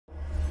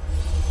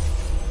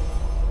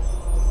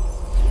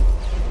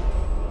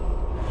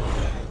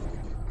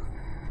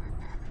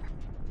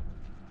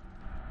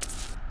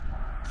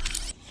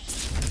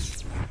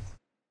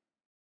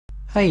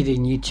How you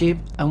doing, YouTube,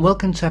 and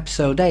welcome to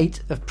episode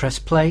 8 of Press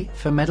Play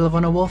for Medal of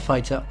Honor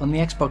Warfighter on the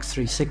Xbox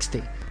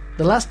 360.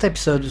 The last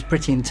episode was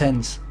pretty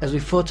intense, as we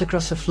fought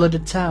across a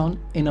flooded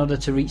town in order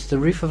to reach the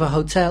roof of a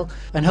hotel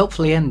and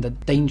hopefully end the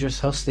dangerous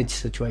hostage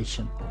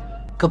situation.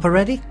 Cuppa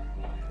ready?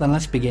 Then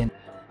let's begin.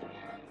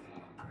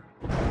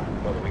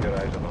 Well, we got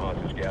eyes on the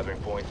hostage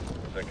gathering point.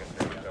 Second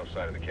thing is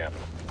outside of the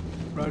capital.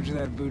 Roger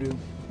that, Voodoo.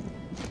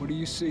 What do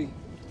you see?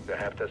 There are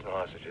half dozen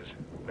hostages,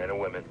 men and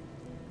women,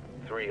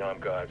 3 armed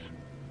guards.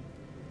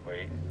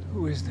 Wait,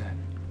 Who is that?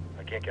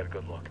 I can't get a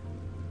good look.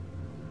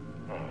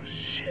 Oh,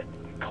 shit.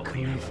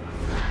 Khalifa.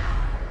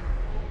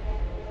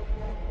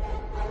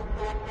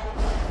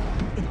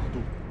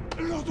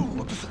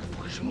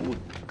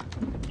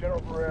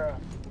 General Pereira,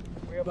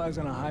 we have eyes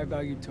on a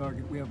high-value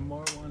target. We have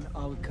Marwan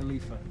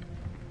al-Khalifa.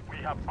 We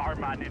have our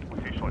man in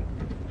position.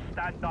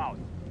 Stand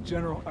down.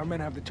 General, our men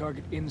have the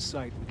target in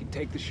sight. We can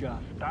take the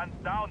shot. Stand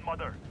down,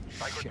 mother.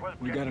 Shit,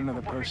 we got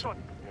another person.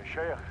 Ya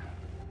Sheikh.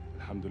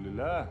 الحمد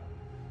لله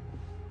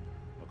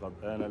لقد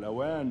آن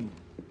الأوان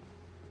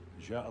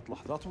جاءت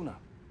لحظتنا.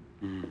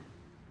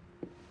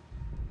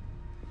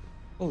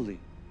 قل لي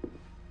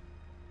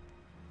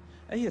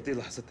أية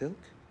لحظة تلك؟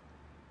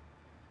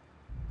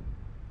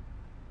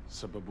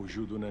 سبب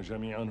وجودنا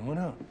جميعا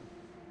هنا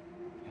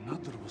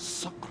لنضرب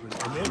الصقر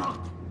الأمامي.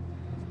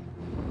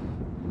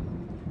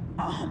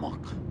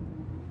 أحمق،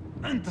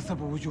 أنت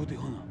سبب وجودي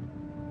هنا.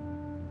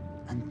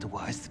 أنت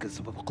وعزك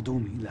سبب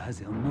قدومي إلى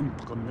هذه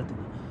المنطقة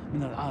النتنة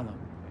من العالم.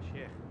 يا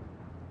شيخ،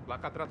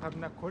 لقد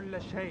رتبنا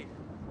كل شيء.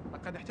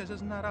 لقد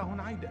احتجزنا راهن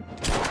عيدا.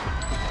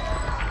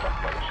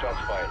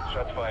 Shots fired.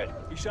 Shots fired.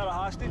 You shot a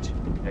hostage?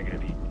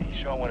 Negative.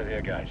 He shot one of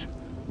their guys.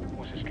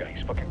 Who's this guy?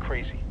 He's fucking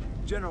crazy.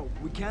 General,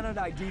 we cannot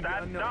ID the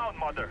Stand unknown. down,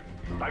 mother.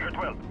 Tiger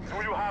 12, do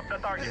you have the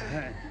target?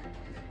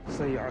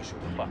 سيعشق.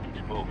 Fuck,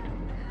 he's moved.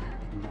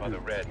 Mother,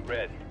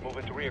 red.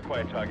 Moving to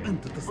reacquire target.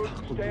 أنت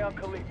تستحق Stay on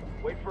Khalifa.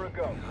 Wait for a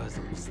go.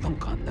 هذا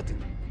المستنقع النتن.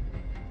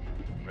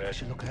 Red.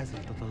 أشلك هذه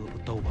التطلب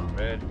التوبة.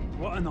 Red.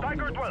 وأنا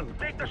Tiger 12,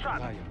 take the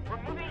shot.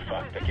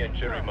 Fuck, they're getting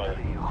jittery, mother.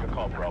 Good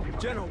call, bro.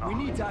 General, we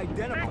need to Take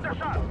identify. the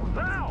shot,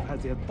 now!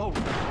 هذه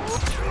التوبة.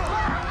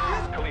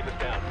 Khalifa's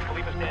down.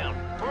 Khalifa's down.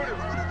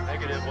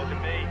 Negative,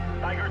 wasn't me.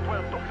 Tiger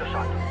 12 took the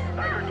shot.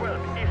 Tiger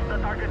 12 is the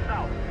target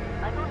now.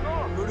 I don't know.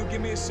 Voodoo,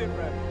 give me a sit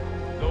rep.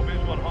 No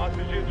visual on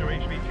hostages or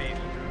HVTs.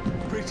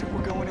 Preacher,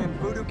 we're going in.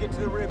 Voodoo, get to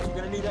the ribs. We're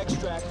gonna need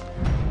extract.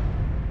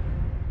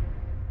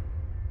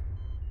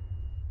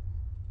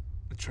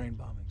 The train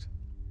bombings.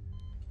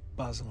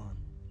 Bazelon.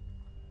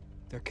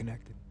 They're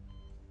connected.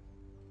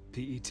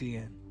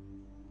 PETN.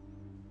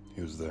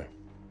 He was there.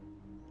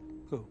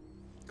 Who?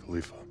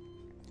 Khalifa.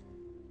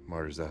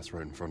 Martyred his ass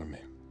right in front of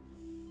me.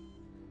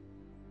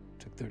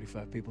 Took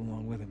 35 people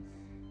along with him.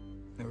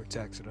 There were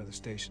attacks at other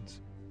stations.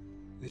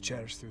 The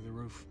chatter's through the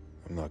roof.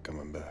 I'm not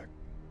coming back.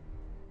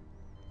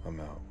 I'm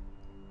out.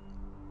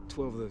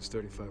 12 of those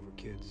 35 were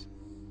kids.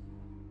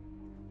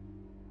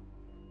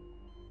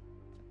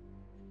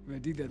 I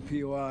did that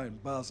POI in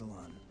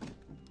Bazelon.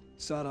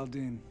 Saad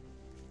al-Din,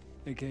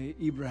 aka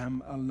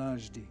Ibrahim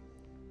al-Najdi.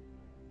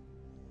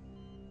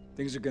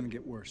 Things are gonna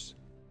get worse.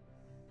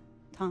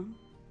 Tom,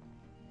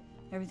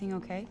 everything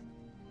okay?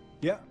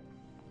 Yeah,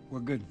 we're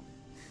good.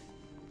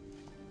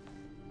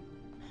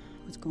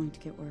 What's going to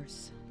get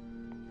worse?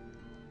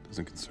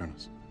 Doesn't concern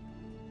us.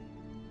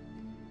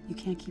 You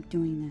can't keep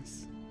doing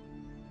this.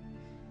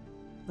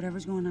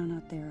 Whatever's going on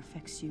out there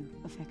affects you,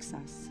 affects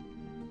us.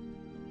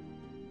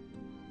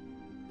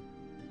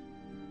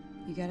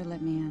 You gotta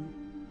let me in.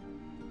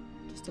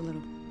 Just a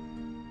little.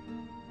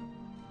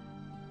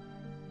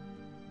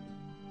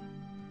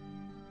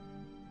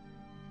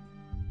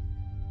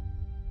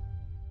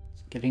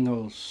 It's getting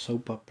all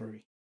soap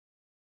opera-y.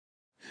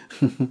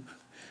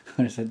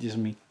 Or is that just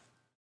me?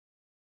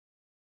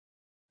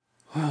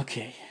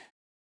 Okay.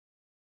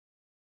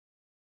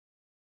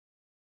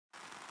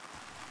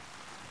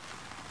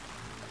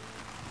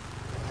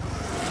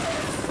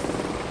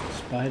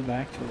 Spied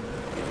back to her.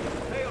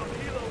 Hey, on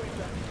Hilo,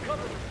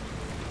 cover me.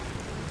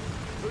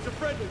 Those are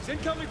friendlies,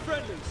 incoming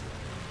friendlies.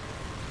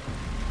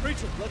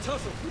 Preacher, let's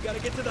hustle. We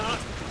gotta get to the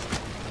hostages.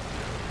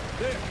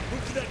 There,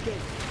 move to that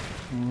gate.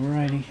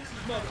 Alrighty.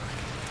 Mother,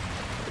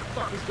 what the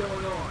fuck is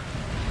going on?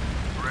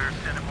 We're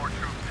sending more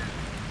troops in.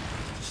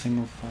 Just a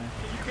single fire.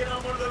 Can you get on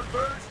one of those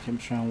birds?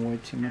 Jumps around way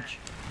too much.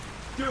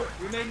 Do it,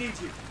 we may need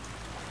you.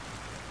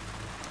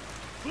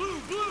 Blue!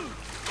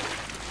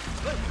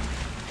 Look,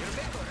 you're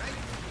a all right?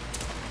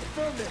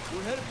 Affirmative,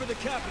 we're headed for the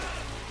capital.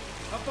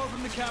 How far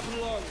from the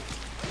capital are we?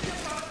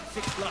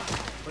 6 blocks,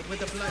 but with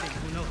the flooding,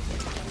 who knows?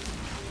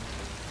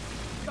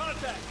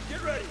 Contact,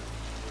 get ready.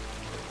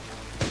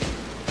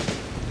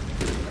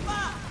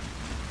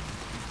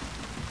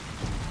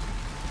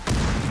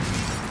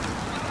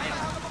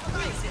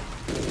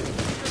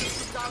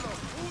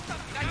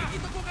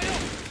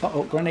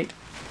 Uh-oh, grenade.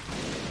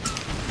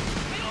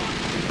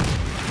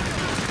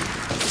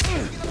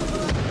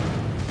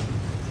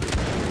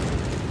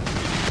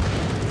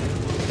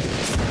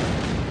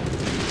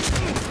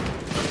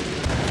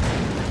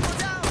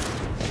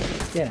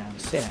 Get down,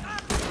 sit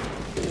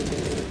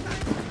down.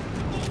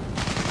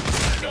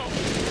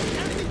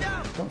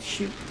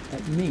 shoot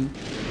at me.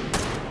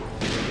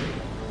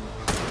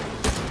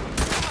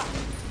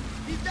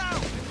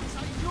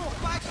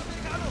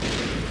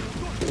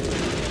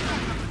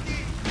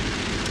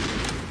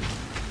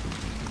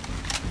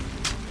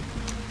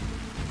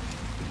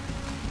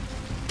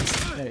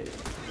 There it is.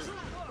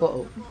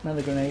 Uh-oh,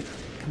 another grenade.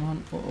 Come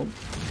on, uh-oh.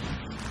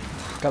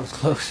 That was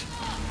close.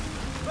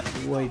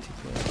 Way too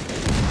close.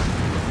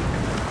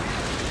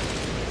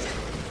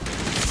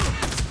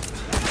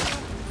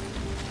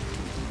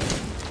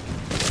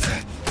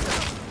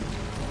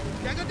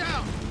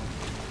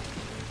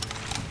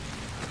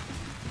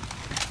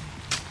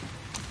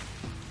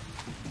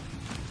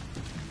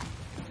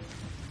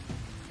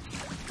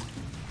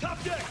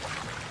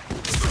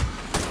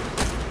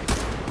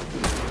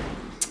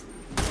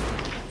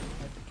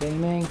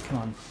 Gaming, come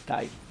on,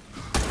 die.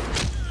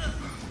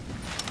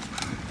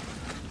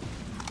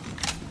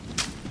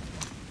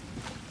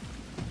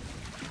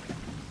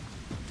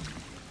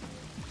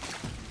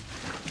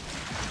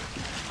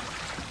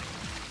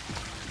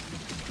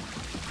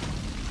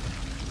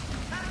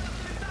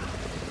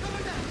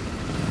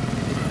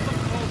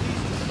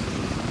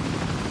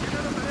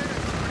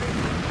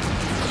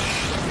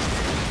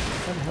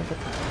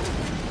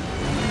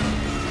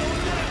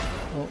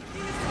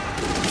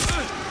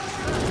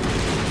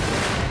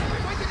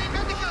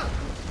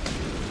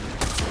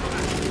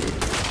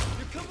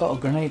 Got a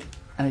grenade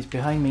and it's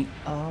behind me.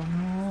 Oh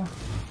no.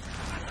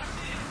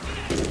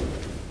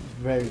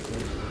 Very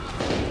close.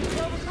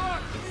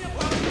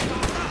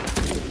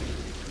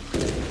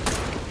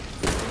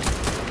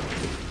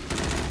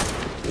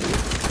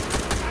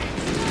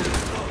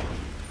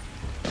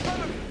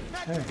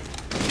 Hey.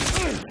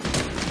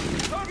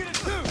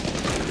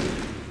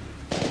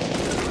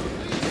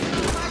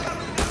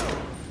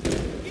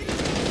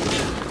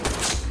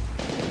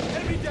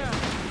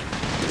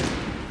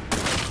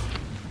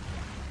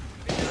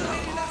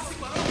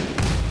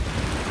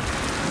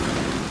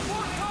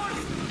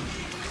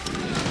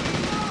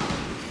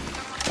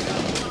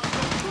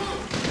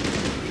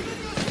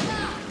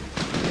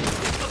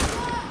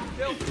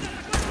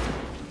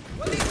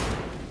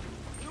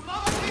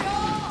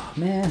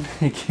 Man,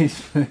 it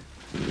keeps me.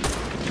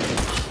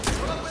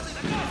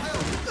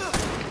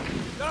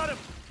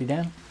 You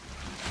down?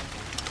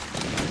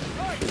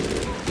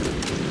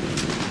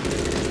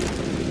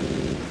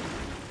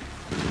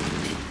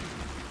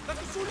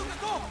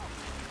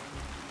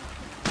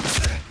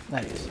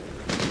 That is.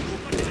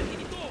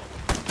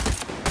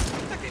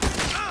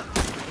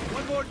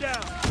 One more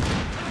down.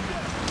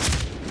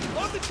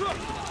 On the truck.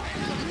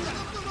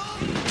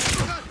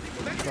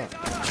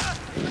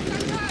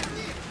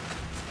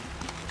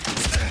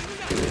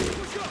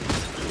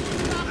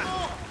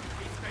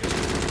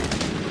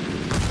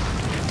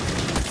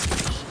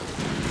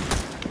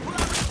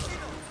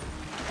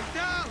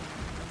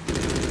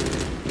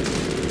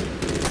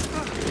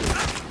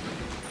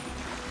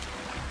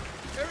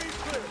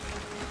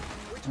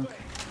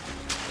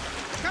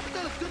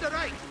 Capital is to the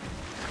right.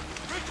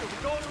 Richard,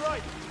 we're going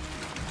right.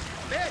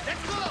 There,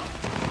 let's go.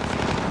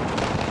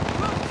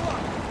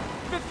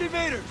 50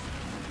 meters.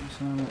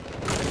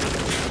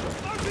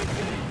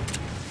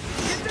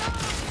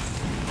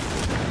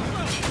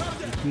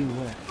 You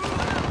where?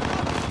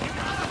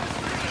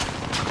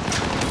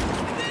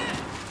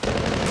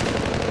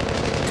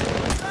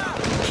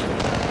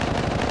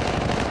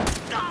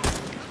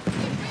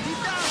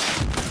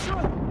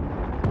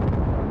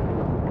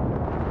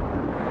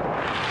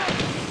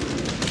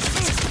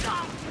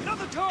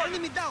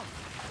 Enemy down.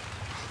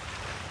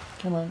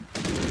 Come on.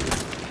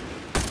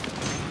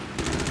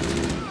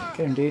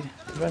 Get him, dude.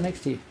 He's right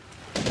next to you.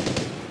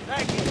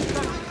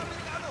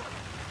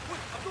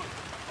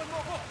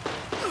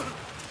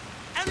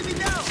 Enemy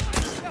down.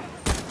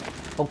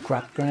 Oh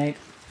crap, grenade.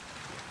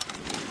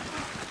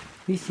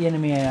 At least the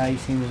enemy AI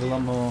seems a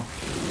lot more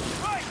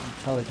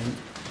intelligent.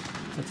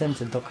 I tend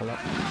to duck a lot.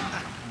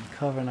 And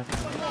cover and I can.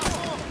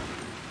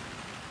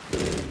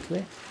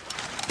 Clear.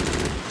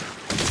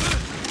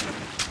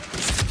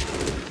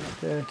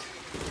 Good.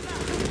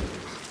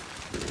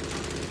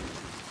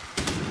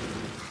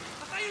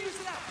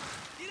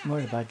 More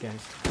of the bad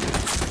guys.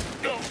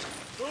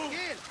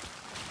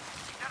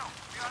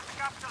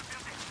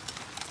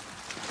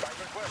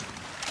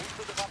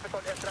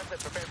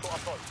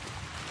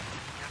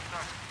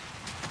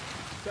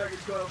 Target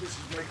 12, this is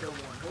Mako 1.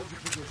 Hold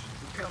your position.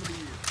 We're coming to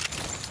you.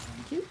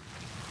 Thank you.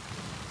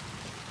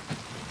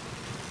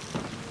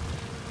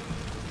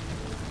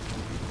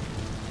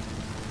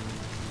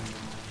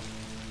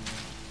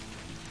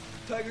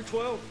 Tiger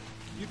 12,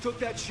 you took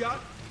that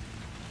shot?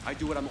 I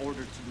do what I'm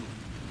ordered to do.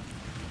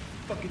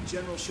 Fucking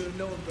general should have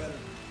known better.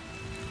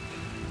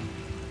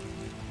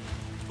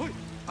 Hey,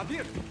 I'm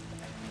here.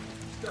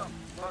 Stump,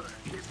 mother,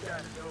 get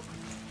that, it's over.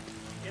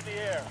 In the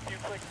air, a few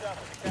quick stops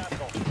at the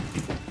castle.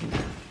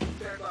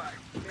 Stand by.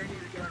 They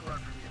need a gun run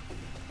from you.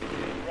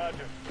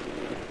 Roger.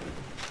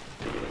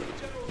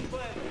 General's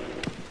plan.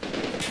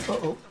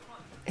 Uh-oh.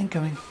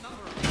 Incoming.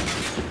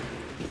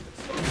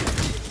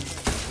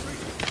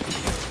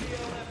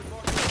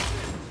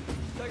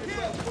 Tiger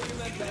 12, pull your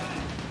men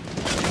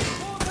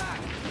back.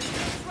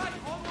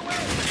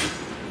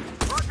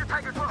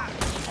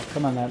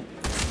 Come on, lad.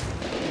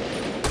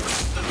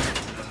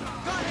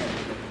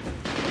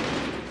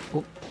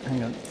 Oh,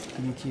 hang on.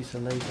 I need to use the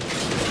laser.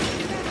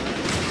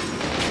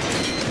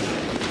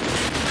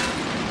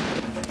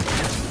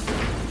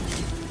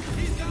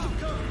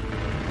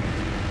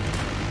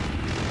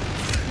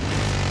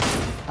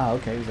 Ah,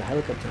 okay, it was a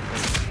helicopter.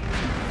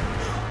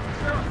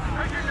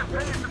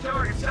 Finish the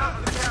target south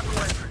of the capital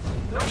entrance.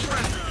 No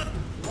pressure.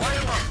 Line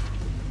him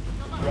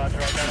up. Roger, I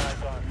got eyes.